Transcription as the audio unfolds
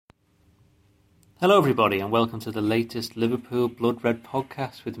Hello everybody and welcome to the latest Liverpool Blood Red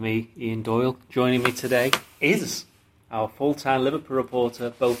podcast with me, Ian Doyle. Joining me today is our full-time Liverpool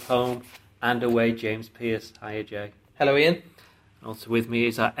reporter, both home and away, James Pearce. Hiya, Jay. Hello, Ian. Also with me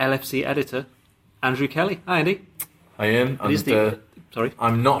is our LFC editor, Andrew Kelly. Hi, Andy. Hi, Ian. Sorry?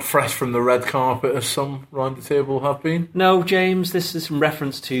 I'm not fresh from the red carpet as some round the table have been. No, James, this is in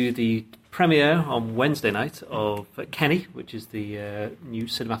reference to the premiere on Wednesday night of Kenny, which is the new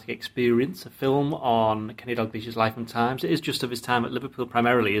cinematic experience, a film on Kenny Dalglish's life and times. It is just of his time at Liverpool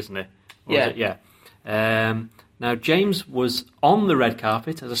primarily, isn't it? Or yeah. Is it? Yeah. Now, James was on the red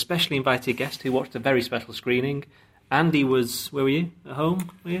carpet as a specially invited guest who watched a very special screening. Andy was, where were you? At home?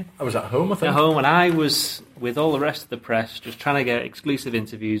 Were you? I was at home, I think. At home, and I was with all the rest of the press, just trying to get exclusive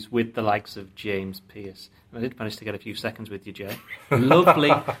interviews with the likes of James Pearce. And I did manage to get a few seconds with you, Jay. Lovely,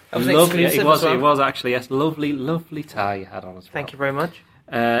 lovely. It was actually, yes, lovely tie you had on as well. Thank you very much.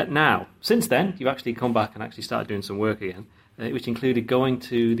 Now, since then, you've actually come back and actually started doing some work again, which included going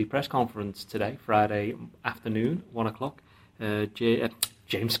to the press conference today, Friday afternoon, 1 o'clock.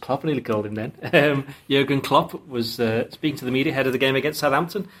 James Klopp, I nearly called him then. Jurgen Klopp was speaking to the media ahead of the game against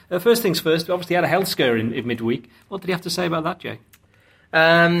Southampton. First things first, we obviously had a health scare in midweek. What did he have to say about that, Jay?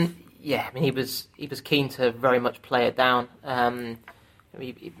 Yeah, I mean, he was keen to very much play it down.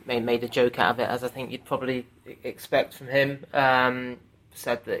 He made a joke out of it, as I think you'd probably expect from him.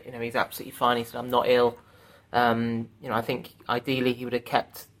 Said that he's absolutely fine. He said, "I'm not ill." I think ideally he would have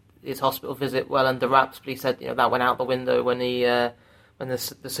kept his hospital visit well under wraps, but he said that went out the window when the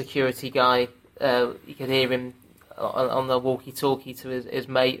security guy, you could hear him on the walkie-talkie to his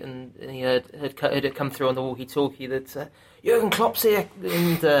mate, and he heard it come through on the walkie-talkie that Jurgen Klopp's here,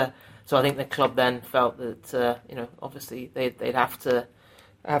 and so I think the club then felt that obviously they'd have to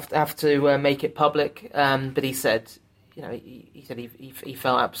make it public, but he said he said he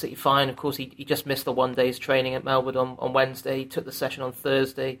felt absolutely fine. Of course, he just missed the 1 day's training at Melwood on Wednesday. He took the session on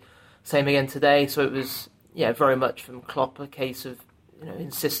Thursday, same again today. So it was very much from Klopp a case of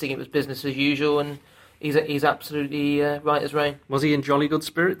insisting it was business as usual, and he's absolutely right as rain. Was he in jolly good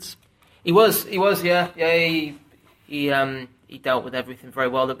spirits? He was, yeah. He dealt with everything very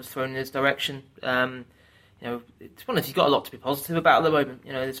well that was thrown in his direction. To be honest, he's got a lot to be positive about at the moment.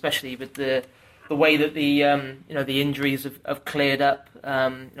 Especially with the way that the injuries have cleared up.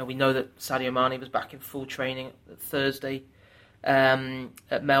 We know that Sadio Mane was back in full training at Thursday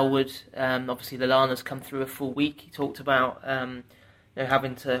at Melwood. Obviously, Lallana's come through a full week. He talked about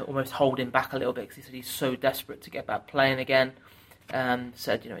having to almost hold him back a little bit because he said he's so desperate to get back playing again.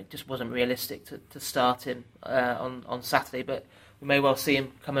 Said it just wasn't realistic to start him on Saturday, but we may well see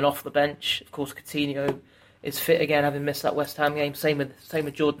him coming off the bench. Of course, Coutinho is fit again, having missed that West Ham game. Same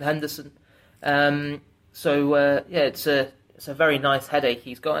with Jordan Henderson. It's a very nice headache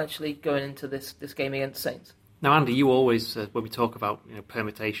he's got actually going into this game against Saints. Now, Andy, you always, when we talk about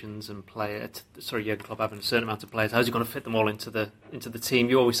permutations and Jurgen Klopp having a certain amount of players, how's he going to fit them all into the team?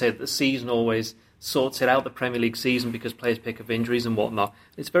 You always say that the season always sorts it out, the Premier League season, because players pick up injuries and whatnot.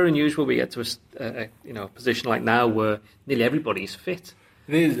 It's very unusual we get to a position like now where nearly everybody's fit.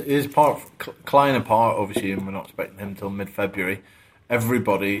 It is part of Klein apart, obviously, and we're not expecting him until mid-February.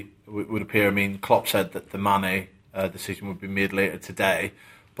 Everybody would appear. I mean, Klopp said that the Mane decision would be made later today.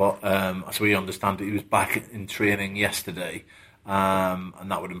 But as we understand it, he was back in training yesterday,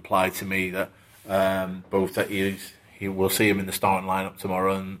 and that would imply to me that both that he will see him in the starting lineup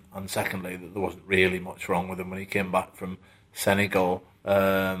tomorrow, and secondly that there wasn't really much wrong with him when he came back from Senegal.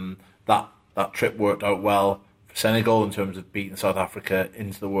 That trip worked out well for Senegal in terms of beating South Africa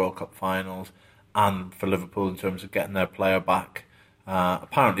into the World Cup finals, and for Liverpool in terms of getting their player back.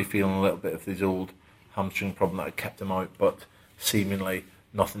 Apparently feeling a little bit of his old hamstring problem that had kept him out, but seemingly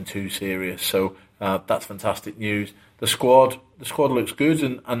nothing too serious, so that's fantastic news. The squad looks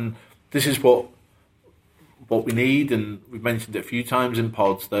good, and this is what we need. And we've mentioned it a few times in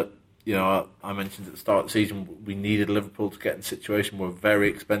pods that I mentioned at the start of the season we needed Liverpool to get in a situation where very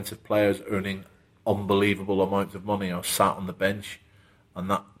expensive players earning unbelievable amounts of money are sat on the bench,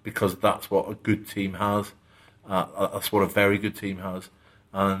 and because that's what a good team has. That's what a very good team has,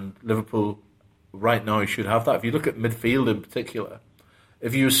 and Liverpool right now should have that. If you look at midfield in particular.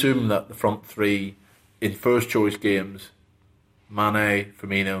 If you assume that the front three in first choice games, Mane,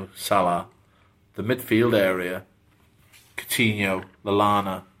 Firmino, Salah, the midfield area, Coutinho,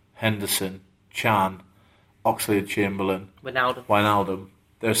 Lallana, Henderson, Chan, Oxlade-Chamberlain, Wijnaldum,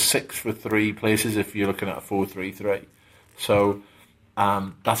 there's 6 for 3 places if you're looking at a 4-3-3. So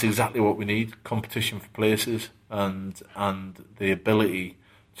that's exactly what we need, competition for places and the ability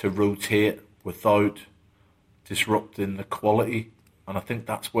to rotate without disrupting the quality. And I think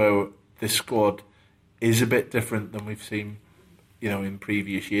that's where this squad is a bit different than we've seen, in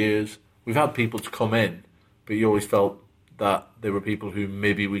previous years. We've had people to come in, but you always felt that there were people who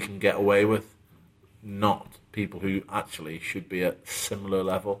maybe we can get away with, not people who actually should be at similar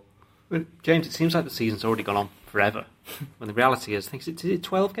level. Well, James, it seems like the season's already gone on forever. When the reality is, I think is it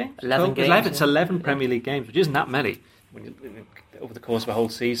 12 games? 11 games. 11. It's 11 Premier League games, which isn't that many over the course of a whole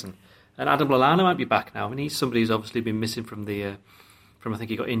season. And Adam Lallana might be back now. I mean, he's somebody who's obviously been missing from I think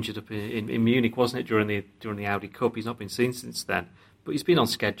he got injured up in Munich, wasn't it, during the Audi Cup? He's not been seen since then. But he's been on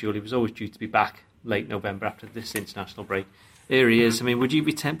schedule. He was always due to be back late November after this international break. Here he is. I mean, would you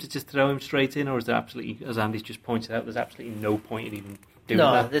be tempted to throw him straight in, or is there absolutely, as Andy's just pointed out, there's absolutely no point in even doing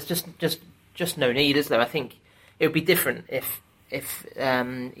that? No, there's just no need, is there? I think it would be different if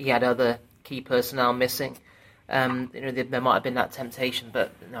he had other key personnel missing. There might have been that temptation,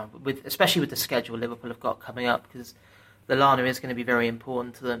 but no, especially with the schedule Liverpool have got coming up, because Lallana is going to be very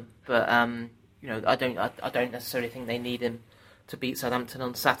important to them. But I don't necessarily think they need him to beat Southampton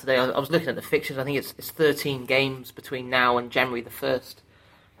on Saturday. I was looking at the fixtures. I think it's 13 games between now and January the 1st.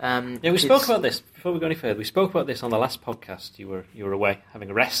 We spoke about this before we go any further. We spoke about this on the last podcast. You were away having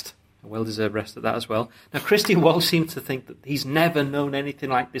a rest, a well-deserved rest at that as well. Now, Christian Walsh seems to think that he's never known anything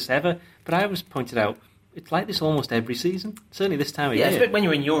like this ever, but I always pointed out it's like this almost every season. Certainly this time of year. Yeah, when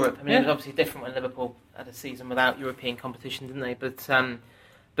you're in Europe. I mean, it was obviously different when Liverpool had a season without European competition, didn't they?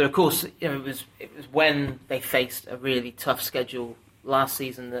 But of course, it was when they faced a really tough schedule last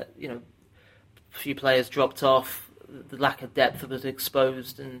season that a few players dropped off, the lack of depth was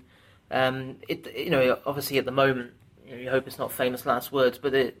exposed, and obviously at the moment, you hope it's not famous last words,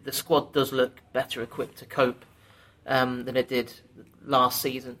 but the squad does look better equipped to cope than it did last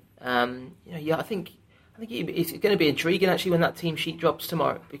season. I think it's going to be intriguing actually when that team sheet drops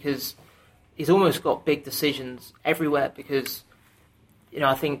tomorrow, because he's almost got big decisions everywhere. Because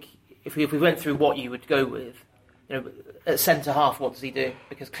I think if we went through what you would go with, at centre half, what does he do?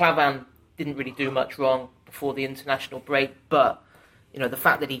 Because Klavan didn't really do much wrong before the international break, but the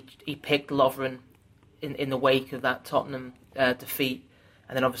fact that he picked Lovren in the wake of that Tottenham defeat,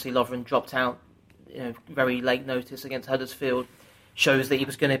 and then obviously Lovren dropped out, very late notice against Huddersfield, shows that he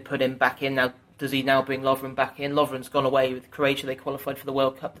was going to put him back in. Now, does he now bring Lovren back in? Lovren's gone away with Croatia. They qualified for the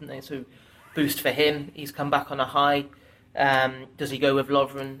World Cup, didn't they? So, boost for him. He's come back on a high. Does he go with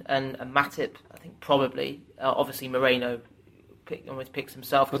Lovren and Matip? I think probably. Obviously, Moreno almost picks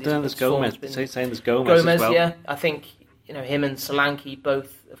himself. But then there's Gomez. Saying there's Gomez as well. Yeah. I think him and Solanke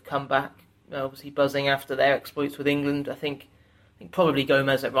both have come back. Obviously, buzzing after their exploits with England. I think probably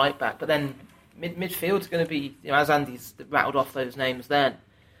Gomez at right back. But then midfield's going to be, as Andy's rattled off those names then.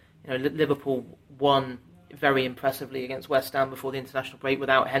 Liverpool won very impressively against West Ham before the international break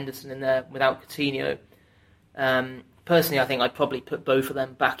without Henderson in there, without Coutinho. Personally, I think I'd probably put both of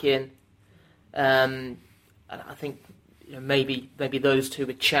them back in. I think maybe those two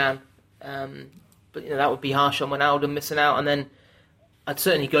with Chan, but that would be harsh on Wijnaldum missing out. And then I'd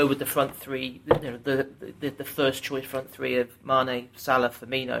certainly go with the front three, the first choice front three of Mane, Salah,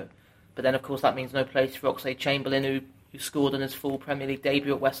 Firmino. But then, of course, that means no place for Oxlade-Chamberlain, who scored in his full Premier League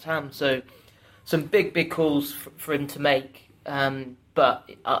debut at West Ham. So some big calls for him to make. But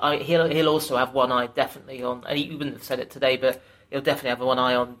he'll also have one eye definitely on, and he wouldn't have said it today, but he'll definitely have one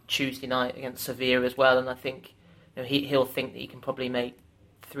eye on Tuesday night against Sevilla as well. And I think he'll think that he can probably make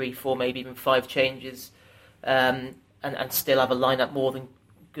 3, 4, maybe even 5 changes, and still have a lineup more than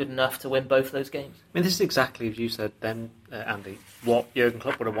good enough to win both of those games. I mean, this is exactly, as you said then, Andy, what Jurgen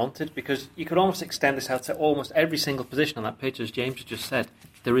Klopp would have wanted, because you could almost extend this out to almost every single position on that pitch, as James has just said.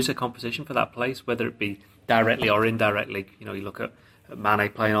 There is a composition for that place, whether it be directly or indirectly. You look at Mane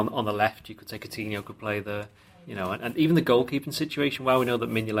playing on the left, you could say Coutinho could play there, and even the goalkeeping situation, while we know that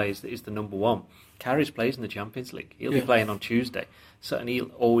Mignolet is the number one, Karius plays in the Champions League. He'll be playing on Tuesday, and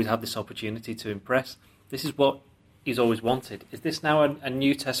he'll always have this opportunity to impress. This is what he's always wanted. Is this now a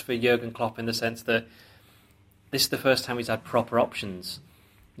new test for Jurgen Klopp, in the sense that this is the first time he's had proper options?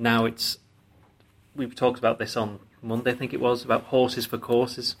 Now we've talked about this on Monday, I think it was, about horses for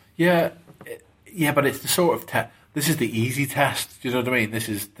courses. Yeah, but it's the sort of test. This is the easy test. Do you know what I mean? This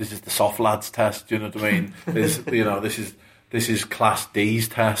is the soft lads test. Do you know what I mean? This is Class D's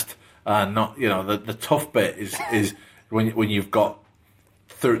test, and not the tough bit is when you've got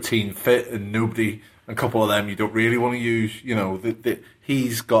 13 fit and nobody. A couple of them you don't really want to use.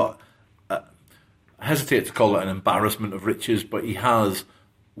 He's got, I hesitate to call it an embarrassment of riches, but he has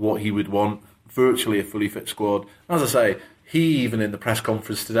what he would want, virtually a fully fit squad. As I say, he even in the press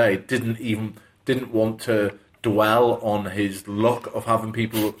conference today didn't want to dwell on his luck of having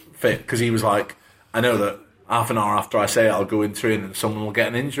people fit, because he was like, I know that half an hour after I say it, I'll go in training and someone will get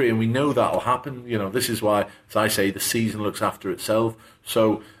an injury, and we know that'll happen. This is why, as I say, the season looks after itself.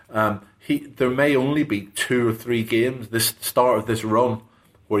 So there may only be 2 or 3 games this start of this run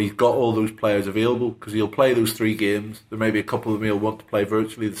where he's got all those players available, because he'll play those 3 games. There may be a couple of them he'll want to play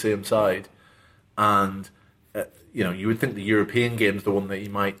virtually the same side, and you would think the European game's the one that he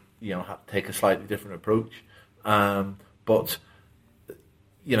might take a slightly different approach, but.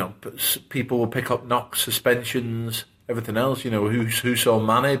 People will pick up knocks, suspensions, everything else. Who saw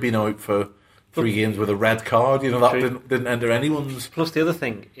Mane being out for 3 games with a red card? That didn't enter anyone's. Plus, the other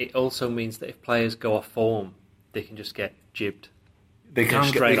thing, it also means that if players go off form, they can just get jibbed. They can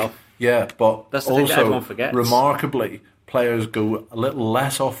straight off. Yeah, but that's the thing that everyone forgets. Remarkably, players go a little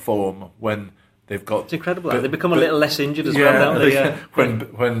less off form when they've got. It's incredible. They become a little less injured as well, don't they? Yeah.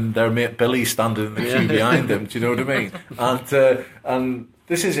 When their mate Billy's standing in the queue behind them. Do you know what I mean? And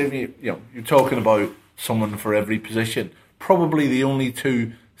this is if you're talking about someone for every position. Probably the only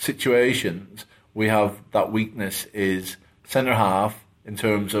 2 situations we have that weakness is centre half, in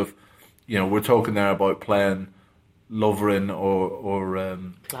terms of we're talking there about playing Lovren or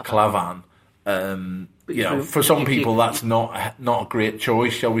Klavan. For some people that's not a great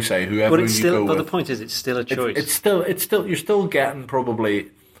choice, shall we say? Whoever but you go with. But the point is, it's still a choice. It's still you're still getting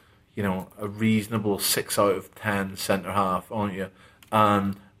probably a reasonable 6 out of 10 centre half, aren't you?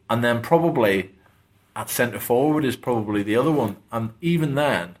 And then probably at centre forward is probably the other one. And even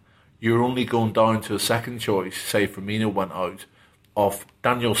then, you're only going down to a second choice. Say Firmino went out, of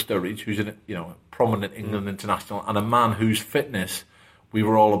Daniel Sturridge, who's a prominent England international, and a man whose fitness we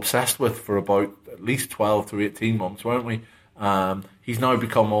were all obsessed with for about at least 12 to 18 months, weren't we? He's now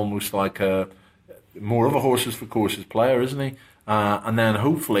become almost like more of a horses for courses player, isn't he? And then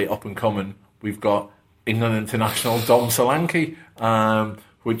hopefully up and coming, we've got England international Dom Solanke,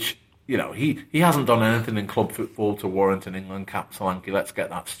 which he hasn't done anything in club football to warrant an England cap. Solanke, let's get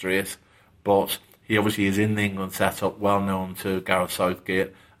that straight. But he obviously is in the England setup, well known to Gareth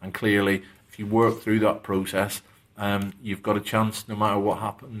Southgate, and clearly, if you work through that process, you've got a chance no matter what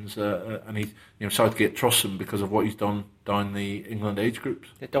happens. And Southgate trusts him because of what he's done down the England age groups.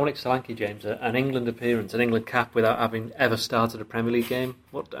 Yeah, Dominic Solanke, James, an England appearance, an England cap without having ever started a Premier League game.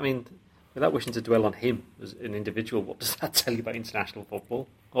 Without wishing to dwell on him as an individual, what does that tell you about international football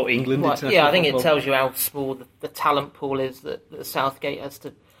or England? International I think football? It tells you how small the talent pool is that Southgate has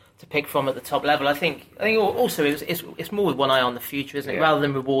to pick from at the top level. I think also it's more with one eye on the future, isn't it? Yeah. Rather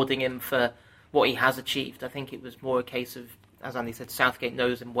than rewarding him for what he has achieved, I think it was more a case of, as Andy said, Southgate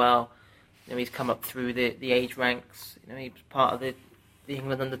knows him well. He's come up through the age ranks. He was part of the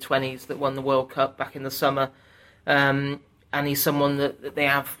England under-20s that won the World Cup back in the summer. And he's someone that they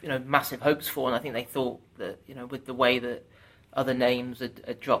have massive hopes for, and I think they thought that with the way that other names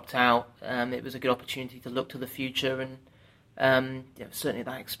had dropped out, it was a good opportunity to look to the future, and certainly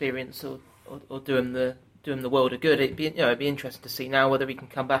that experience or do him the world a good. It'd be interesting to see now whether he can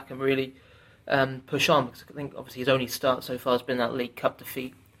come back and really push on, because I think obviously his only start so far has been that League Cup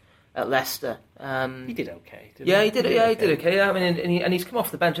defeat at Leicester. He did okay. He did okay. Yeah, I mean, and he's come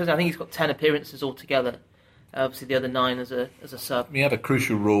off the bench, hasn't he? I think he's got 10 appearances altogether. Obviously, the other 9 as a sub. He had a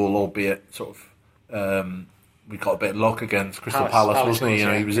crucial role, albeit sort of. We got a bit of luck against Crystal Palace, wasn't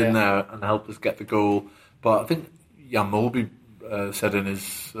he? He was in there and helped us get the goal. But I think Jan Molby said in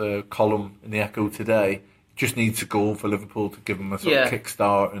his column in the Echo today, just needs a goal for Liverpool to give him a sort of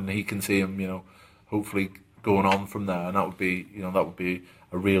kickstart, and he can see him, hopefully going on from there, and that would be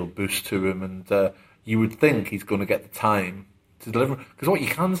a real boost to him. And you would think he's going to get the time to deliver, because what you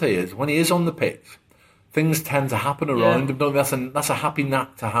can say is when he is on the pitch, things tend to happen around him. That's a happy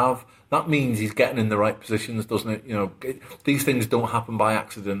knack to have. That means he's getting in the right positions, doesn't it? These things don't happen by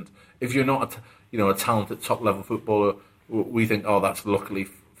accident. If you're not a talented top level footballer, we think, oh, that's luckily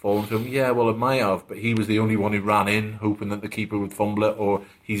fallen to him. Yeah, well, it might have, but he was the only one who ran in, hoping that the keeper would fumble it, or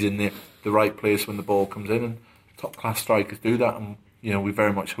he's in the right place when the ball comes in. And top class strikers do that, and we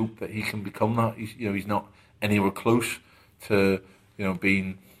very much hope that he can become that. He's not anywhere close to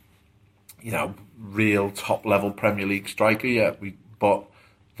being real top level Premier League striker yet. But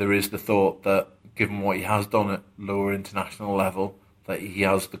there is the thought that given what he has done at lower international level, that he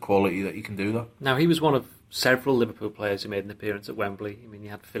has the quality that he can do that. Now, he was one of several Liverpool players who made an appearance at Wembley. I mean, you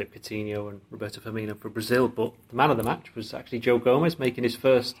had Philip Coutinho and Roberto Firmino for Brazil, but the man of the match was actually Joe Gomez, making his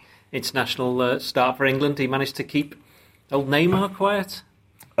first international start for England. He managed to keep old Neymar quiet.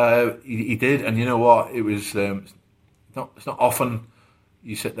 He did, and you know what? It was it's not often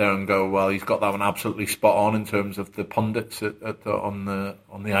you sit there and go, well, he's got that one absolutely spot on in terms of the pundits on the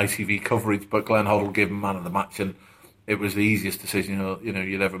ITV coverage. But Glenn Hoddle gave him man of the match, and it was the easiest decision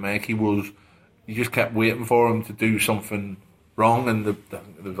you'd ever make. He was, you just kept waiting for him to do something wrong, and there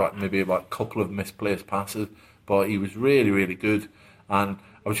was like maybe a couple of misplaced passes, but he was really, really good. And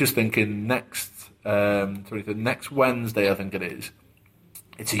I was just thinking next Wednesday, I think it is.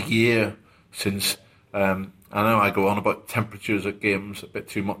 It's a year since. I know I go on about temperatures at games a bit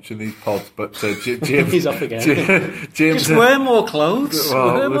too much in these pods, but James, he's off again. James, just wear more clothes.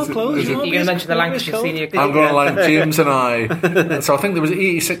 Wear more clothes. You're going to mention the Lancashire Senior Cup. I'm going to like James and I. So I think there was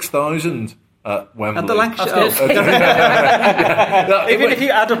 86,000 at Wembley. At the Lancashire. Even if you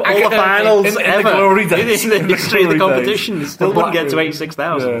add up all the finals in ever, the glory days, in the history of the competition, it still wouldn't get to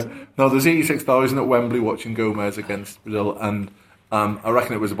 86,000. Yeah. No, there's 86,000 at Wembley watching Gomez against Brazil, and I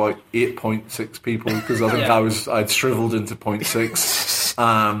reckon it was about 8.6 people, because I think I'd shriveled into 0.6.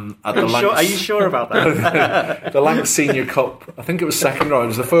 At the Are you sure about that? The Lancs Senior Cup, I think it was second round. It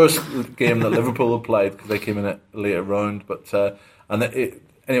was the first game that Liverpool had played, because they came in at a later round. But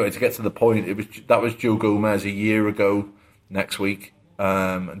anyway, to get to the point, that was Joe Gomez a year ago next week,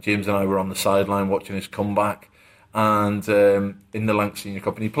 and James and I were on the sideline watching his comeback, and in the Lancs Senior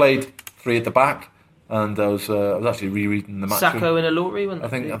Cup, and he played 3 at the back. And I was actually rereading the match. Sacco and Ilori, weren't I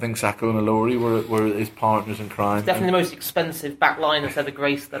think Sacco and Ilori were his partners in crime. Definitely the most expensive back line that's ever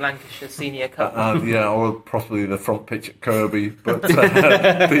graced the Lancashire Senior Cup. Or possibly the front pitch at Kirby. But he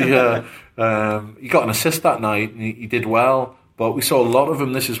got an assist that night, and he did well. But we saw a lot of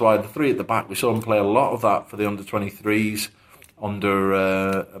him. This is why the 3 at the back, we saw him play a lot of that for the under-23s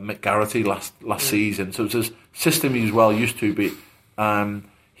under Mick Garrity last season. So it's a system he's well used to. But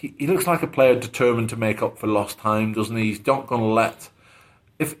he looks like a player determined to make up for lost time, doesn't he? He's not going to let...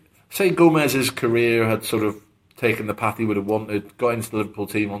 If, say, Gomez's career had sort of taken the path he would have wanted, got into the Liverpool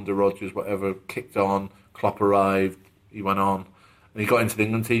team under Rodgers, whatever, kicked on, Klopp arrived, he went on, and he got into the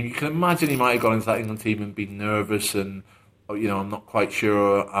England team. You can imagine he might have got into that England team and been nervous and, I'm not quite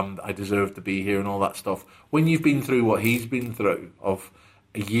sure I deserve to be here and all that stuff. When you've been through what he's been through, of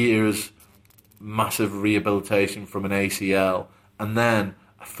a year's massive rehabilitation from an ACL, and then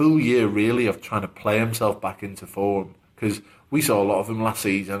a full year really of trying to play himself back into form, because we saw a lot of him last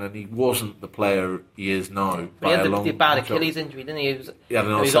season and he wasn't the player he is now. But he had the bad Achilles injury, didn't he? He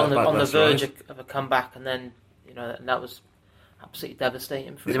was on the verge of a comeback, and then and that was absolutely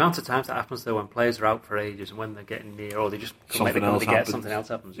devastating for him. The amount of times that happens though when players are out for ages and when they're getting near, or they just something else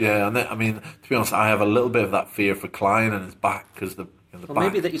happens. Yeah, and I mean, to be honest, I have a little bit of that fear for Klein and his back, because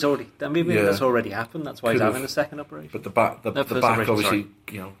maybe that's already happened. That's why he's having a second operation. But the back obviously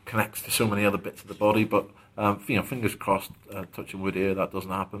connects to so many other bits of the body. But fingers crossed, touching wood here, that doesn't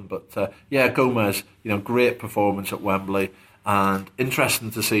happen. But Gomez, great performance at Wembley, and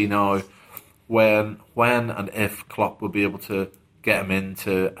interesting to see now when and if Klopp will be able to get him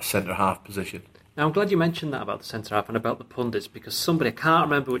into a centre half position. Now, I'm glad you mentioned that about the centre-half and about the pundits, because somebody, I can't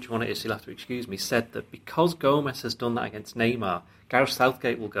remember which one it is, so you'll have to excuse me, said that because Gomez has done that against Neymar, Gareth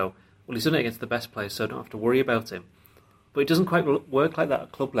Southgate will go, well, he's done it against the best players, so I don't have to worry about him. But it doesn't quite work like that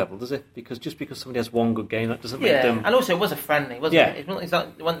at club level, does it? Because just because somebody has one good game, that doesn't make them... and also it was a friendly, wasn't it? It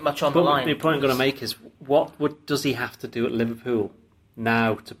wasn't much on the line. The point I'm going to make is, what does he have to do at Liverpool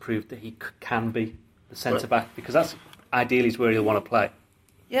now to prove that he can be the centre-back? Because that's ideally is where he'll want to play.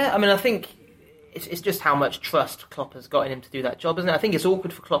 Yeah, I mean, I think... It's just how much trust Klopp has got in him to do that job, isn't it? I think it's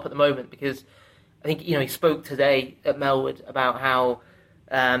awkward for Klopp at the moment, because I think he spoke today at Melwood about how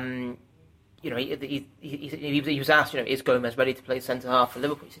he was asked, is Gomez ready to play centre half for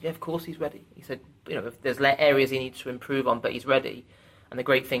Liverpool? He said, yeah, of course he's ready. He said, if there's areas he needs to improve on, but he's ready. And the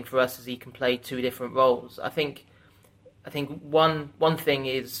great thing for us is he can play 2 different roles. I think one thing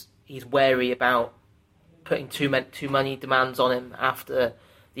is he's wary about putting too many demands on him after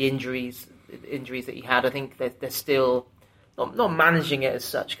the injuries that he had. I think they're still not managing it as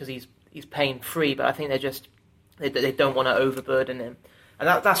such, because he's pain free, but I think they don't want to overburden him, and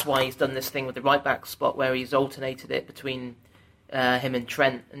that's why he's done this thing with the right back spot where he's alternated it between him and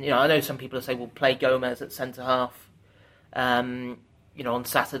Trent. And I know some people say, "Well, play Gomez at centre half, on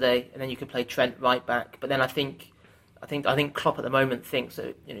Saturday, and then you can play Trent right back." But then I think Klopp at the moment thinks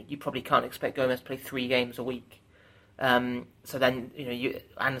that you probably can't expect Gomez to play 3 games a week. So then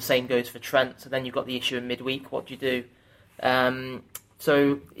and the same goes for Trent. So then you've got the issue in midweek. What do you do? I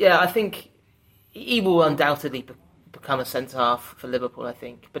think he will undoubtedly become a centre half for Liverpool. I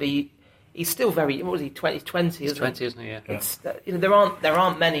think, but he's still very. What was he? 20? He's 20, isn't he? Yeah. There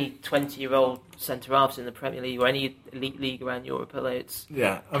aren't many 20-year-old centre halves in the Premier League or any elite league around Europe.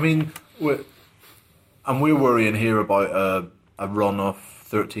 I mean, we're worrying here about a run of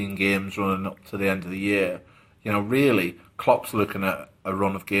 13 games running up to the end of the year. Really, Klopp's looking at a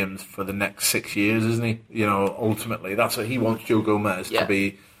run of games for the next 6 years, isn't he? Ultimately, that's what he wants Joe Gomez to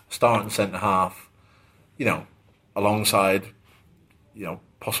be, starting centre half, alongside,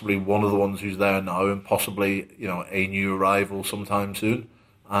 possibly one of the ones who's there now, and possibly, a new arrival sometime soon.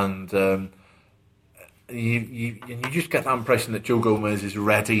 And you just get that impression that Joe Gomez is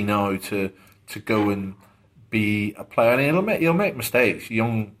ready now to go and be a player. And he'll make mistakes.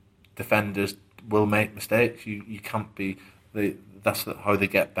 Young defenders will make mistakes. You can't be. That's how they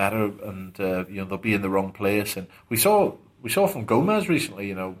get better, and they'll be in the wrong place. And we saw from Gomez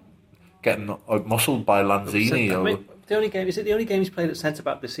recently, getting out-muscled by Lanzini. The only game he's played at centre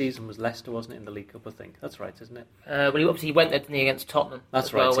back this season was Leicester, wasn't it, in the League Cup? I think that's right, isn't it? Well, he obviously went there, didn't he, against Tottenham.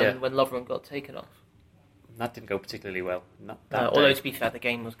 That's right. When Lovren got taken off. That didn't go particularly well. Although to be fair, the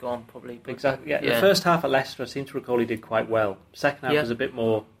game was gone probably. Exactly. Yeah. The first half at Leicester, I seem to recall he did quite well. Second half was a bit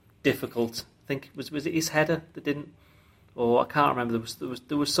more difficult. I think was it his header that didn't, or I can't remember.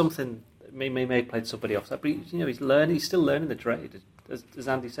 There was something. May have played somebody off that, but he's still learning the trade, as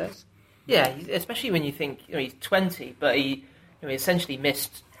Andy says. Yeah, especially when you think he's 20, but he essentially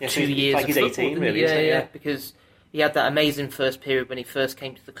missed 2 years. Like he's of 18, football, really. Yeah, because he had that amazing first period when he first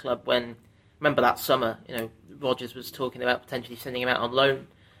came to the club. When remember that summer, Rodgers was talking about potentially sending him out on loan,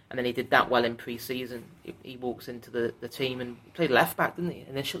 and then he did that well in pre-season. He walks into the team and played left back, didn't he,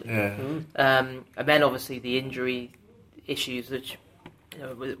 initially? Yeah. And then obviously the injury issues, which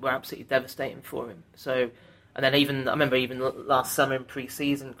were absolutely devastating for him. So. And then I remember last summer in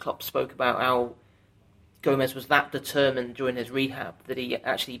pre-season, Klopp spoke about how Gomez was that determined during his rehab that he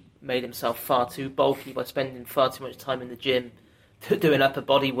actually made himself far too bulky by spending far too much time in the gym doing upper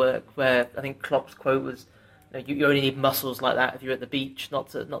body work, where I think Klopp's quote was, you only need muscles like that if you're at the beach, not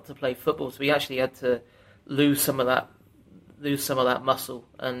to play football. So he actually had to lose some of that muscle,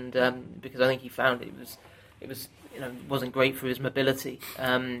 and because I think he found it was wasn't great for his mobility.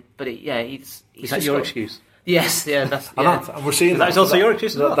 But he's Is that your excuse? Yes, yeah, that's. And we're seeing that's also your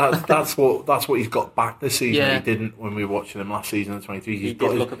excuse. That's what he's got back this season. Yeah. He didn't when we were watching him last season at 23. He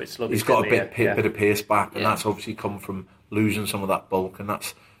did look a bit sluggish. He's got a bit of pace back, and that's obviously come from losing some of that bulk. And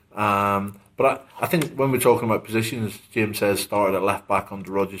that's. But I think when we're talking about positions, James says started at left back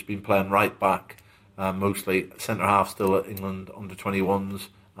under Rodgers, been playing right back, mostly centre half still at England under 21s,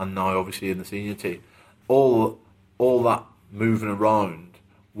 and now obviously in the senior team. All that moving around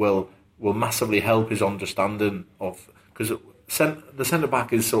will massively help his understanding of, because the centre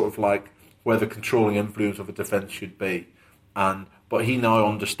back is sort of like where the controlling influence of a defence should be, but he now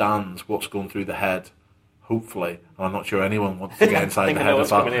understands what's going through the head. Hopefully, I'm not sure anyone wants to get inside the head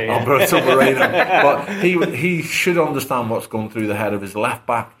of Alberto Moreno, but he should understand what's going through the head of his left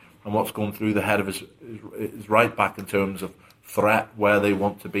back and what's going through the head of his right back in terms of threat, where they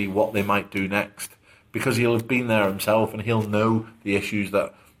want to be, what they might do next, because he'll have been there himself and he'll know the issues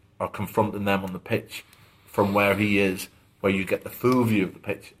that are confronting them on the pitch from where he is, where you get the full view of the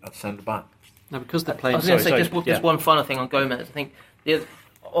pitch at centre back. Now, because they're playing. I was going to say just one final thing on Gomez. I think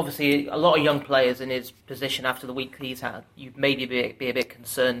obviously a lot of young players in his position after the week he's had, you'd maybe be a bit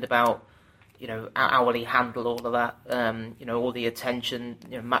concerned about, how will he handle all of that, all the attention,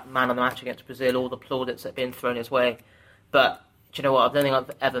 man of the match against Brazil, all the plaudits that have been thrown his way. But do you know what? I don't think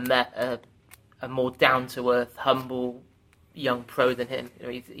I've ever met a more down to earth, humble young pro than him.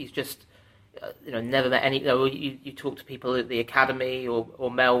 He's just never met any. You talk to people at the academy or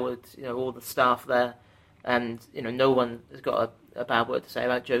Melwood, all the staff there, and no one has got a bad word to say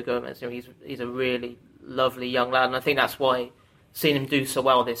about Joe Gomez. He's a really lovely young lad, and I think that's why seeing him do so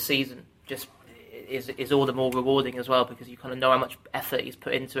well this season just is all the more rewarding as well, because you kind of know how much effort he's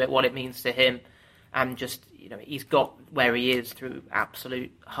put into it, what it means to him, and just he's got where he is through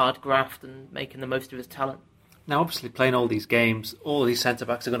absolute hard graft and making the most of his talent. Now, obviously, playing all these games, all these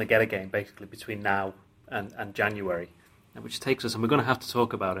centre-backs are going to get a game, basically, between now and January, which takes us, and we're going to have to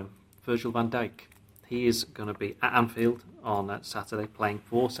talk about him, Virgil van Dijk. He is going to be at Anfield on Saturday playing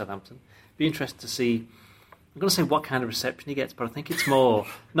for Southampton. Be interested to see, I'm going to say what kind of reception he gets, but I think it's more,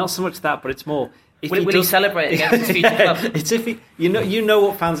 not so much that, but it's more... Will he celebrate against his future club? It's if he, you know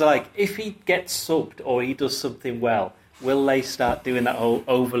what fans are like. If he gets subbed or he does something well, will they start doing that whole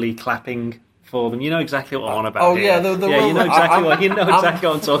overly clapping for them? You know exactly what I'm on about. Oh here. yeah, you know exactly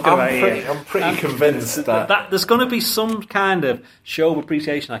what I'm talking about here. I'm pretty convinced that there's going to be some kind of show of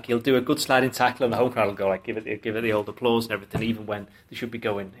appreciation. Like he'll do a good sliding tackle, and the home crowd will go like give it the old applause and everything, even when they should be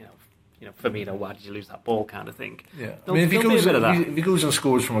going, Firmino, why did you lose that ball, kind of thing. Yeah, if he goes and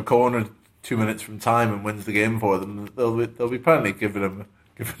scores from a corner 2 minutes from time and wins the game for them, they'll be apparently giving him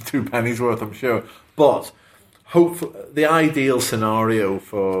 2 pennies worth, I'm sure. But hopefully, the ideal scenario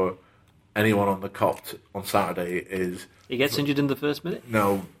for anyone on the Cop on Saturday is he gets injured in the first minute.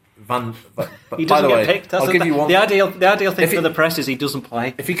 No, He by doesn't the get way, picked. I'll give you one. The ideal thing for the press is he doesn't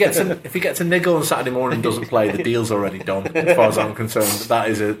play. If he gets a niggle on Saturday morning and doesn't play, the deal's already done. As far as I'm concerned,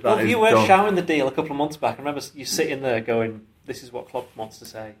 You were done. shouting the deal a couple of months back. I remember you sitting there going, "This is what Klopp wants to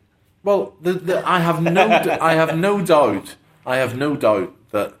say." Well, I have no doubt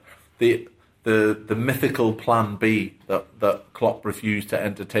that the mythical Plan B that Klopp refused to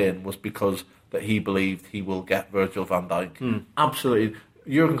entertain was because that he believed he will get Virgil van Dijk. Absolutely,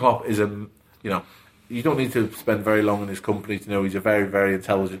 Jurgen Klopp is you don't need to spend very long in his company to know he's a very, very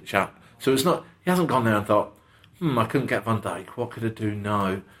intelligent chap. So it's not, he hasn't gone there and thought, I couldn't get Van Dijk, what could I do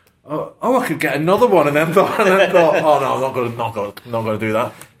now? Oh, I could get another one, and then thought, oh no, I'm not going to do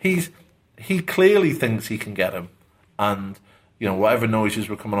that. He clearly thinks he can get him, and whatever noises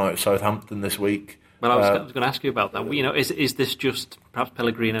were coming out of Southampton this week. Well, I was going to ask you about that. Is this just perhaps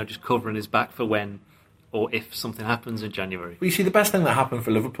Pellegrino just covering his back for when or if something happens in January? Well, you see, the best thing that happened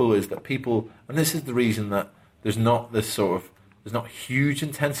for Liverpool is that people, and this is the reason that there's not huge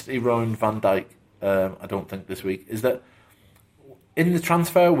intensity around Van Dijk. I don't think this week is that in the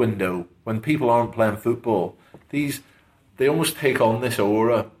transfer window when people aren't playing football, they almost take on this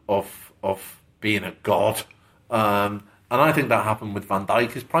aura of being a god. And I think that happened with Van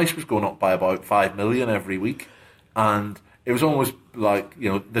Dijk. His price was going up by about 5 million every week, and it was almost like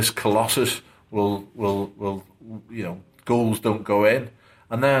this colossus will goals don't go in,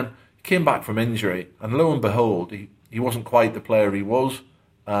 and then he came back from injury, and lo and behold, he wasn't quite the player he was.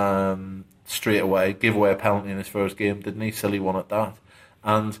 Straight away, gave away a penalty in his first game, didn't he? Silly one at that,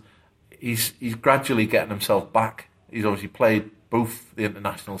 and he's gradually getting himself back. He's obviously played both the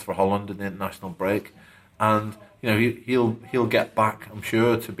internationals for Holland and the international break, and he'll get back, I'm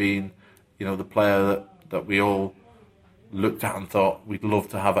sure, to being the player that we all looked at and thought we'd love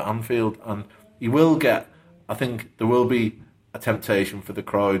to have at Anfield. And he will get, I think there will be a temptation for the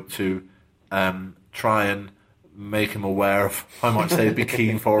crowd to try and make him aware of how much they'd be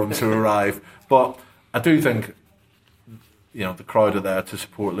keen for him to arrive. But I do think the crowd are there to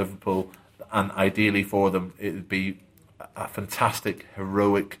support Liverpool, and ideally for them it would be a fantastic,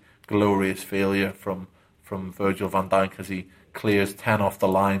 heroic, glorious failure from Virgil van Dijk as he clears 10 off the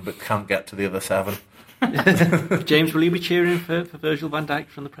line but can't get to the other 7. James, will you be cheering for Virgil van Dijk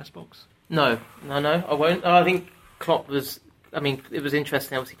from the press box? No, I won't. I think Klopp was. It was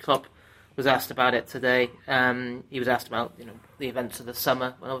interesting. Obviously, Klopp was asked about it today. He was asked about the events of the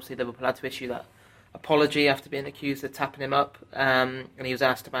summer when obviously Liverpool had to issue that apology after being accused of tapping him up, and he was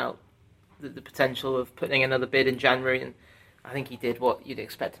asked about the potential of putting another bid in January, and I think he did what you'd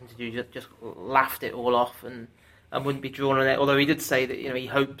expect him to do, just laughed it all off and wouldn't be drawn on it. Although he did say that he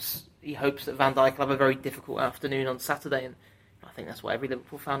hopes that Van Dijk will have a very difficult afternoon on Saturday, and I think that's what every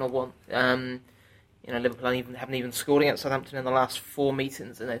Liverpool fan will want. Liverpool haven't even scored against Southampton in the last 4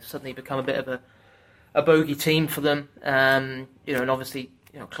 meetings, and they've suddenly become a bit of a bogey team for them. And obviously,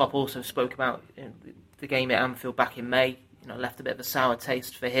 Klopp also spoke about the game at Anfield back in May. Left a bit of a sour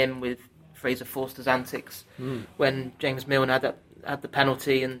taste for him with Fraser Forster's antics when James Milner had the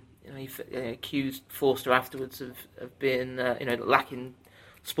penalty, and he accused Forster afterwards of being lacking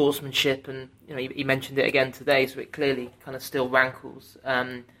sportsmanship, and he mentioned it again today, so it clearly kind of still rankles.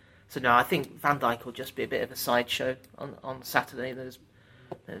 So no, I think Van Dijk will just be a bit of a sideshow on Saturday. There's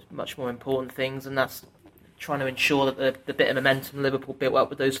much more important things, and that's trying to ensure that the bit of momentum Liverpool built up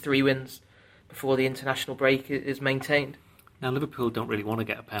with those 3 wins before the international break is maintained. Now, Liverpool don't really want to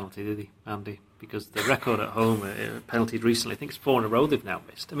get a penalty, do they, Andy? Because the record at home, penaltied recently, I think it's 4 in a row they've now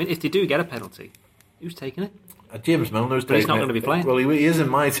missed. If they do get a penalty, who's taking it? James Milner's taking it. He's not going to be playing. Well, he is in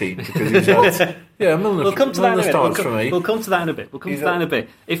my team because he's Milner. We'll come to that in a bit. Starts for me. We'll come to that in a bit.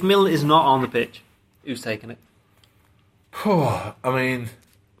 If Milner is not on the pitch, who's taking it? It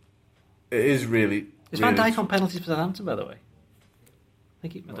is really. Is Van Dijk on penalties for Southampton, by the way? I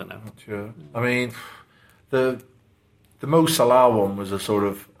don't know. Not sure. The Mo Salah one was a sort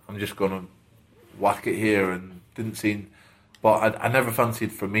of, I'm just going to whack it here, and didn't seem, but I never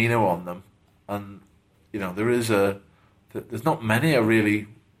fancied Firmino on them, and there's not many I really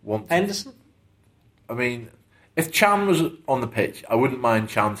want. Henderson. If Chan was on the pitch, I wouldn't mind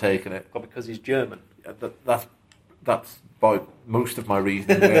Chan taking it. Well, because he's German. That's about most of my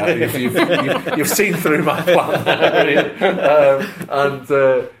reasoning. You've seen through my plan,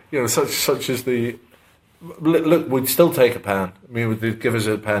 such as the. Look, we'd still take a pen. They'd give us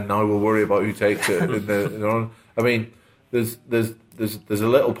a pen now. We'll worry about who takes it. There's a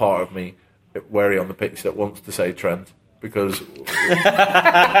little part of me wary on the pitch that wants to say Trent because,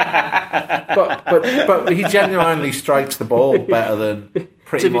 but he genuinely strikes the ball better than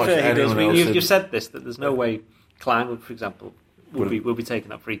pretty much anyone else. You've said this, that there's no way Klein would, for example, will be taking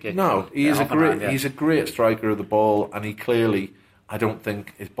that free kick. No, he's a great striker of the ball, and he clearly, I don't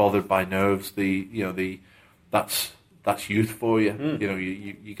think, is bothered by nerves. That's youth for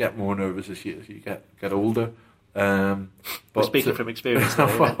you. You get more nervous as you get older. But speaking from experience,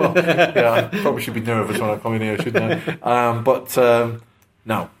 I probably should be nervous when I come in here, shouldn't I?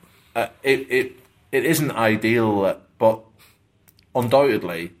 No, it isn't ideal, but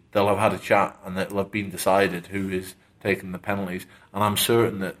undoubtedly they'll have had a chat and it'll have been decided who is taking the penalties. And I'm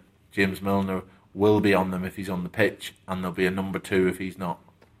certain that James Milner will be on them if he's on the pitch, and there'll be a number 2 if he's not.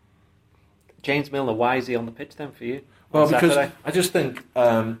 James Milner, why is he on the pitch then for you? Well, because I just think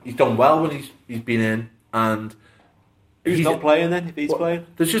he's done well when he's been in, and who's not playing then if he's playing?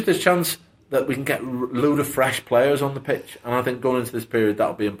 There's just this chance that we can get a load of fresh players on the pitch, and I think going into this period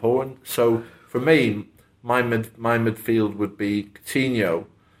that'll be important. So for me, my midfield would be Coutinho,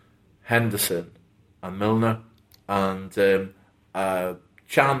 Henderson, and Milner, and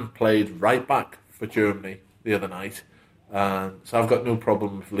Can played right back for Germany the other night, so I've got no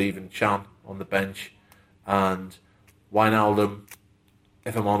problem with leaving Can on the bench, and Wijnaldum,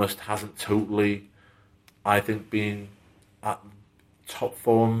 if I'm honest, hasn't totally, I think, been at top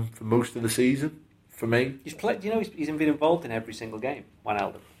form for most of the season for me. He's played. He's been involved in every single game.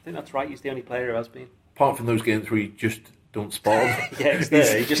 Wijnaldum. I think that's right. He's the only player who has been. Apart from those games where you just don't spot him. Yeah, he's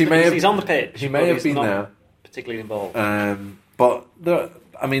there. He's on the pitch. He may have been there, particularly involved. But that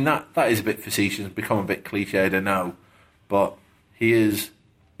is a bit facetious, become a bit cliched, I know. But he is,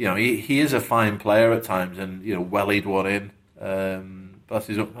 he is a fine player at times, and wellied one in. That's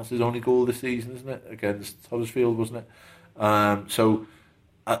his only goal this season, isn't it? Against Huddersfield, wasn't it?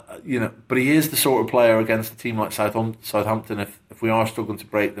 But he is the sort of player against a team like Southampton. If we are struggling to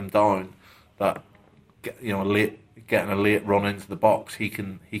break them down, that getting a late run into the box, he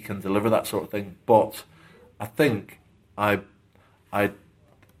can deliver that sort of thing. But I think I'd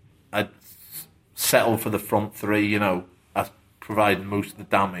settle for the front 3, as providing most of the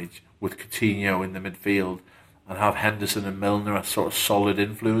damage, with Coutinho in the midfield, and have Henderson and Milner as sort of solid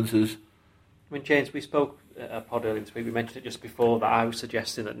influences. I mean, James, we spoke a pod earlier this week. We mentioned it just before that I was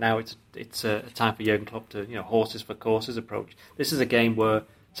suggesting that now it's a time for Jurgen Klopp to horses for courses approach. This is a game where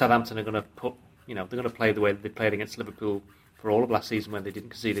Southampton are going to put they're going to play the way that they played against Liverpool for all of last season when they didn't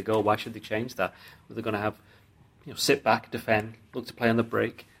concede a goal. Why should they change that? Well, they're going to have sit back, defend, look to play on the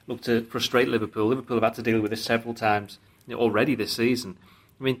break, look to frustrate Liverpool. Liverpool have had to deal with this several times already this season.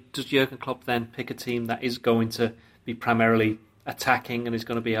 I mean, does Jurgen Klopp then pick a team that is going to be primarily attacking and is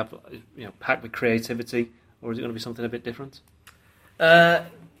going to be packed with creativity, or is it going to be something a bit different? I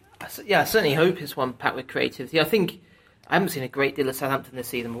certainly hope it's one packed with creativity. I think I haven't seen a great deal of Southampton this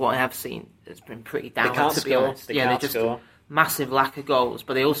season, but what I have seen has been pretty down, to be honest. They're just massive lack of goals,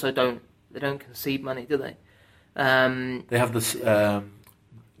 but they also don't concede money, do they? They have this.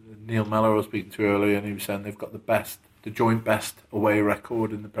 Neil Mellor I was speaking to earlier, and he was saying they've got the joint best away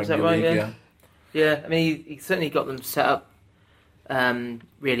record in the Premier League. Yeah. I mean, he certainly got them set up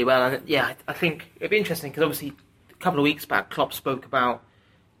really well, and I think it'd be interesting because obviously a couple of weeks back Klopp spoke about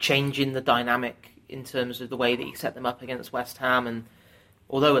changing the dynamic in terms of the way that he set them up against West Ham, and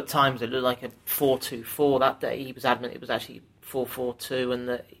although at times it looked like a 4-2-4 that day, he was adamant it was actually 4-4-2, and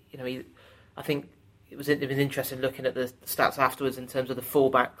that I think it was interesting looking at the stats afterwards in terms of the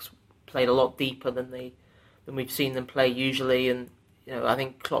fullbacks played a lot deeper than we've seen them play usually, and I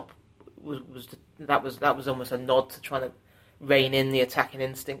think Klopp that was almost a nod to trying to rein in the attacking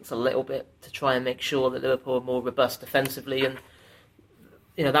instincts a little bit to try and make sure that Liverpool are more robust defensively, and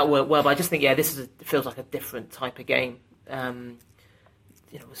that worked well. But I just think it feels like a different type of game.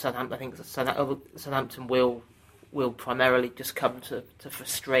 Southampton, I think Southampton will primarily just come to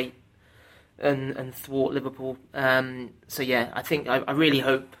frustrate and thwart Liverpool. I think I really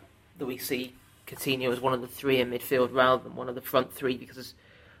hope that we see Coutinho as one of the 3 in midfield rather than one of the front 3, because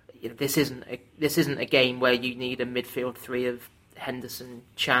this isn't a game where you need a midfield 3 of Henderson,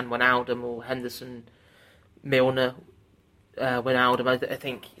 Can, Wijnaldum, or Henderson, Milner, Wijnaldum. I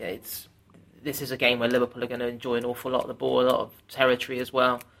think this is a game where Liverpool are going to enjoy an awful lot of the ball, a lot of territory as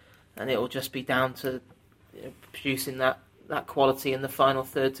well, and it will just be down to producing that quality in the final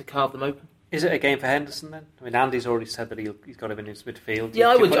third to carve them open. Is it a game for Henderson then? I mean, Andy's already said that he's got him in his midfield. Yeah,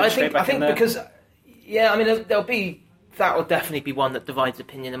 I would. I think because that will definitely be one that divides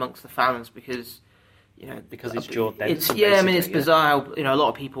opinion amongst the fans because it's Jordan Henderson. It's bizarre. A lot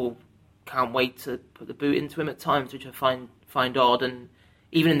of people can't wait to put the boot into him at times, which I find odd. And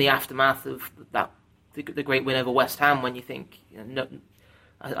even in the aftermath of that, the great win over West Ham, when you think,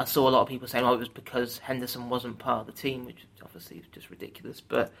 I saw a lot of people saying, "Oh, it was because Henderson wasn't part of the team," which obviously is just ridiculous.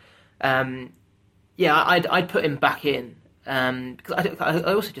 But I'd put him back in Because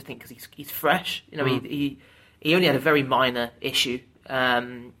I also just think because he's fresh. You know, he only had a very minor issue that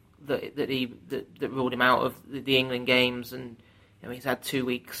ruled him out of the England games, and you know, he's had 2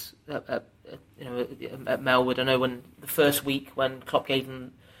 weeks at Melwood. I know when the first week when Klopp gave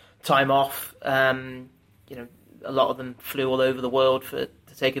him time off, you know, a lot of them flew all over the world to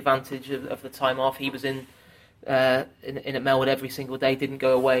take advantage of the time off. He was in at Melwood every single day, didn't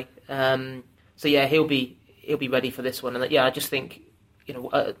go away. So yeah, he'll be ready for this one. And yeah, I just think, you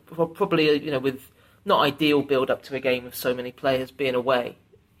know, probably, you know, with not ideal build up to a game with so many players being away,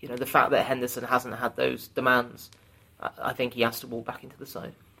 you know, the fact that Henderson hasn't had those demands, I think he has to walk back into the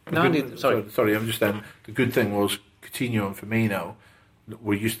side. Sorry, I'm just saying the good thing was Coutinho and Firmino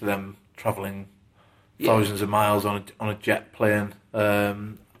were used to them travelling thousands of miles on a jet plane,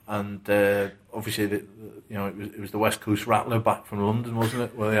 and obviously you know, it was the West Coast Rattler back from London, wasn't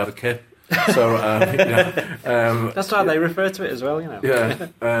it, where they had a kip. So that's how they refer to it as well, you know. Yeah.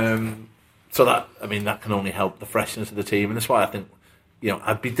 So that can only help the freshness of the team, and that's why I think, you know,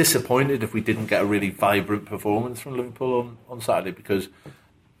 I'd be disappointed if we didn't get a really vibrant performance from Liverpool on Saturday, because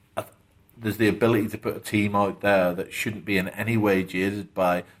there's the ability to put a team out there that shouldn't be in any way jaded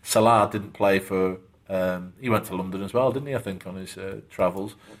by. Salah didn't play for. He went to London as well, didn't he? I think on his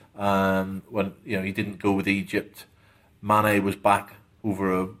travels. When, you know, he didn't go with Egypt. Mane was back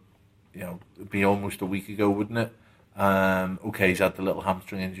over it'd be almost a week ago, wouldn't it? Okay, he's had the little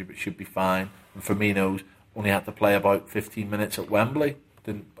hamstring injury, but should be fine. And Firmino's only had to play about 15 minutes at Wembley.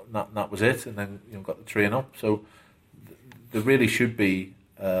 That was it, and then, you know, got the train up. So there really should be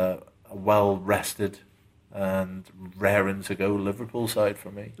a well-rested and raring to go Liverpool side for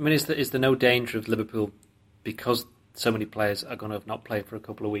me. I mean, is there no danger of Liverpool, because so many players are going to have not played for a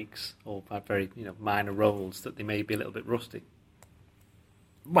couple of weeks or had very, you know, minor roles, that they may be a little bit rusty?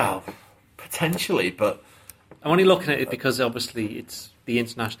 Well, potentially, but I'm only looking at it because obviously it's the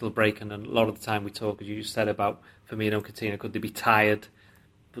international break, and a lot of the time we talk, as you just said, about Firmino and Coutinho, could they be tired?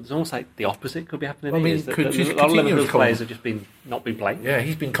 But it's almost like the opposite could be happening. Well, I mean, a lot of Liverpool players have just not been playing. Yeah,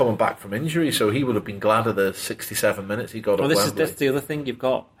 he's been coming back from injury, so he would have been glad of the 67 minutes he got at Wembley. That's the other thing. You've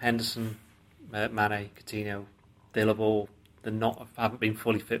got Henderson, Mane, Coutinho. They haven't been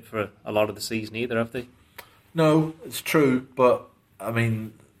fully fit for a lot of the season either, have they? No, it's true, but I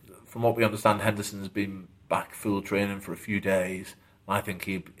mean, from what we understand, Henderson's been back full training for a few days. I think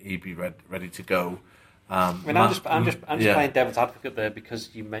he'd be ready to go. I'm just playing devil's advocate there, because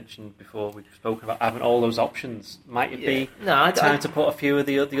you mentioned before, we've spoken about having all those options. Might it be time to put a few of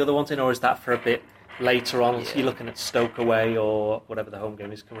the other ones in, or is that for a bit later on? Yeah. You're looking at Stoke away or whatever the home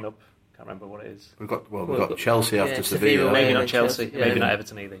game is coming up. Can't remember what it is. We've got Chelsea after Sevilla. Maybe not Chelsea. Maybe not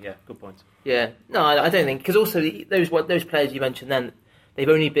Everton either. Yeah, good point. Yeah, no, I don't think, because also those players you mentioned then, they've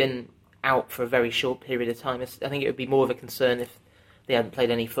only been out for a very short period of time. I think it would be more of a concern if they hadn't played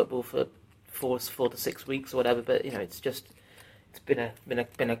any football for 4 to 6 weeks or whatever. But you know, it's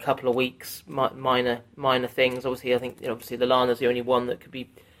been a couple of weeks, minor things. Obviously, I think, you know, obviously Lallana's the only one that could be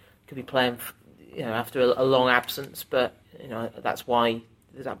playing, you know, after a long absence. But you know, that's why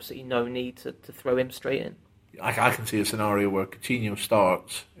there's absolutely no need to throw him straight in. I can see a scenario where Coutinho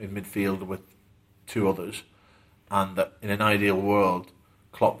starts in midfield with two others, and that in an ideal world,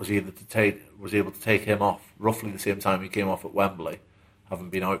 Klopp was able to take him off roughly the same time he came off at Wembley, having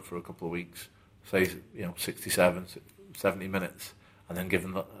been out for a couple of weeks, say, you know, 67, 70 minutes, and then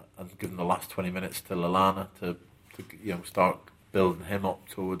given the last 20 minutes to Lallana to you know, start building him up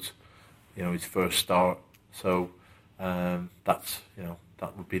towards, you know, his first start. So that's, you know,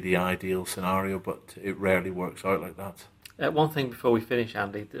 that would be the ideal scenario, but it rarely works out like that. One thing before we finish,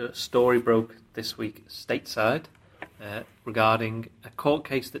 Andy, the story broke this week stateside regarding a court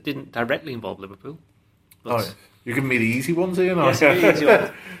case that didn't directly involve Liverpool. You're giving me the easy ones, Ian? Yes, the easy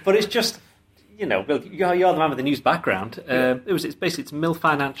ones. But it's just, you know, Bill, you're the man with the news background. It's Mill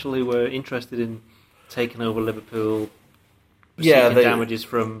Financial who were interested in taking over Liverpool, seeking damages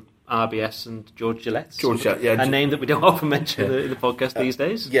from RBS and George Gillette. A name that we don't often mention in the podcast these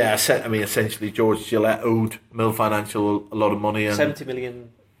days. Yeah, I mean, essentially George Gillette owed Mill Financial a lot of money. And $70 million,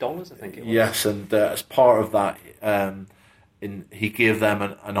 I think it was. Yes, and as part of that, he gave them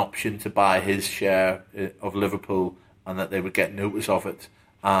an option to buy his share of Liverpool, and that they would get notice of it.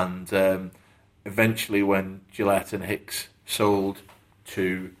 And eventually, when Gillette and Hicks sold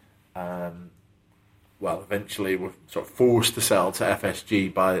to, eventually were sort of forced to sell to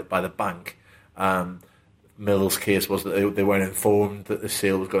FSG by the bank. Mill's case was that they weren't informed that the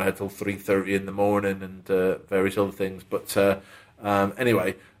sale was going to head till 3:30 in the morning, and various other things. But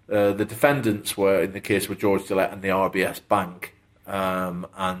anyway. The defendants were, in the case with George Gillette and the RBS Bank,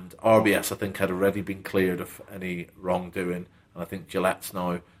 and RBS I think had already been cleared of any wrongdoing, and I think Gillette's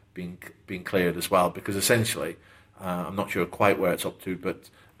now being cleared as well, because essentially I'm not sure quite where it's up to, but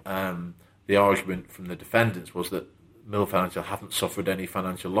the argument from the defendants was that Mill Financial haven't suffered any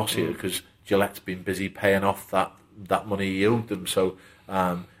financial loss here because Gillette's been busy paying off that money he owed them, so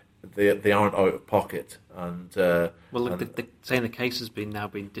they aren't out of pocket. And they're saying the case has now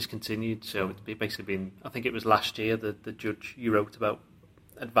been discontinued, so it's basically been, I think it was last year that the judge you wrote about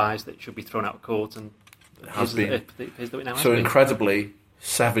advised that it should be thrown out of court, and it has been. So incredibly,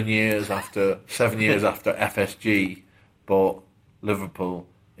 7 years after FSG bought Liverpool,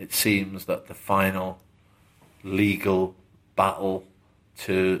 it seems that the final legal battle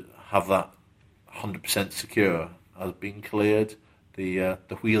to have that 100% secure has been cleared. The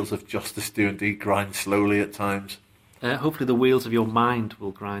wheels of justice do indeed grind slowly at times. Hopefully the wheels of your mind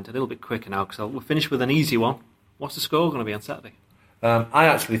will grind a little bit quicker now, because we'll finish with an easy one. What's the score going to be on Saturday? I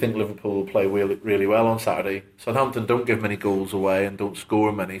actually think Liverpool will play really well on Saturday. Southampton don't give many goals away and don't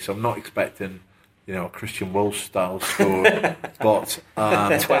score many, so I'm not expecting a Christian Walsh style score. But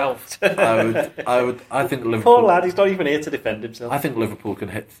 12. I think Liverpool. Poor lad, he's not even here to defend himself. I think Liverpool can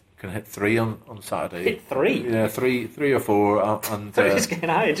hit 3 on Saturday. Hit 3? Yeah, 3 or 4. And it's getting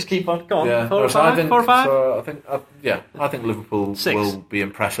higher. Just keep on going. Yeah, 4 or 5. 4 or 5. So I think Liverpool 6. will be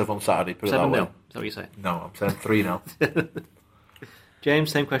impressive on Saturday. Put it that way. 7-0. Is that what you're saying? No, I'm saying 3 now.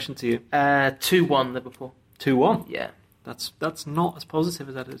 James, same question to you. 2-1 Liverpool. 2-1. Yeah. That's not as positive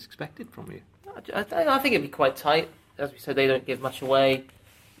as I was expected from you. I think it'd be quite tight. As we said, they don't give much away.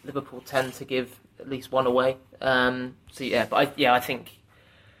 Liverpool tend to give at least one away. I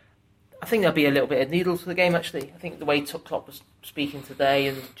think there'll be a little bit of needles for the game. Actually, I think the way Klopp was speaking today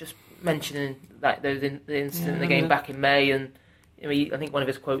and just mentioning that the incident in the game back in May, and I think one of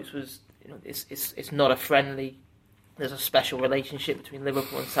his quotes was, it's not a friendly. There's a special relationship between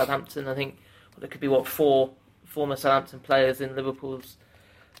Liverpool and Southampton. I think there could be 4 former Southampton players in Liverpool's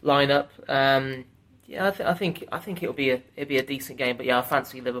lineup. I think it'll be a decent game, but I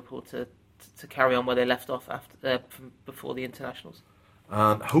fancy Liverpool to carry on where they left off from before the internationals.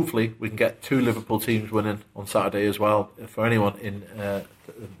 And hopefully we can get 2 Liverpool teams winning on Saturday as well. For anyone in the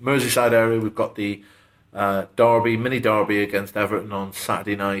Merseyside area, we've got the mini derby against Everton on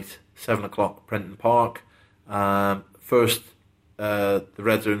Saturday night, 7:00, Prenton Park. First, the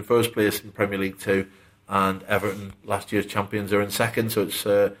Reds are in first place in Premier League 2, and Everton, last year's champions, are in second, so it's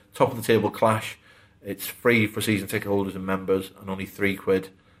top of the table clash. It's free for season ticket holders and members, and only £3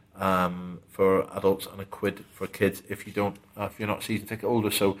 for adults and £1 for kids if you're not a season ticket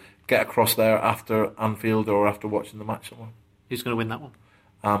holder. So get across there after Anfield or after watching the match somewhere. Who's going to win that one?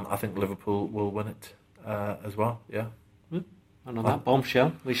 I think Liverpool will win it as well. Yeah. And on that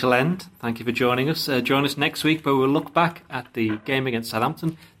bombshell, we shall end. Thank you for joining us. Join us next week, where we'll look back at the game against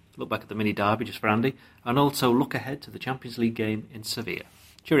Southampton, look back at the mini derby just for Andy, and also look ahead to the Champions League game in Sevilla.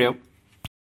 Cheerio.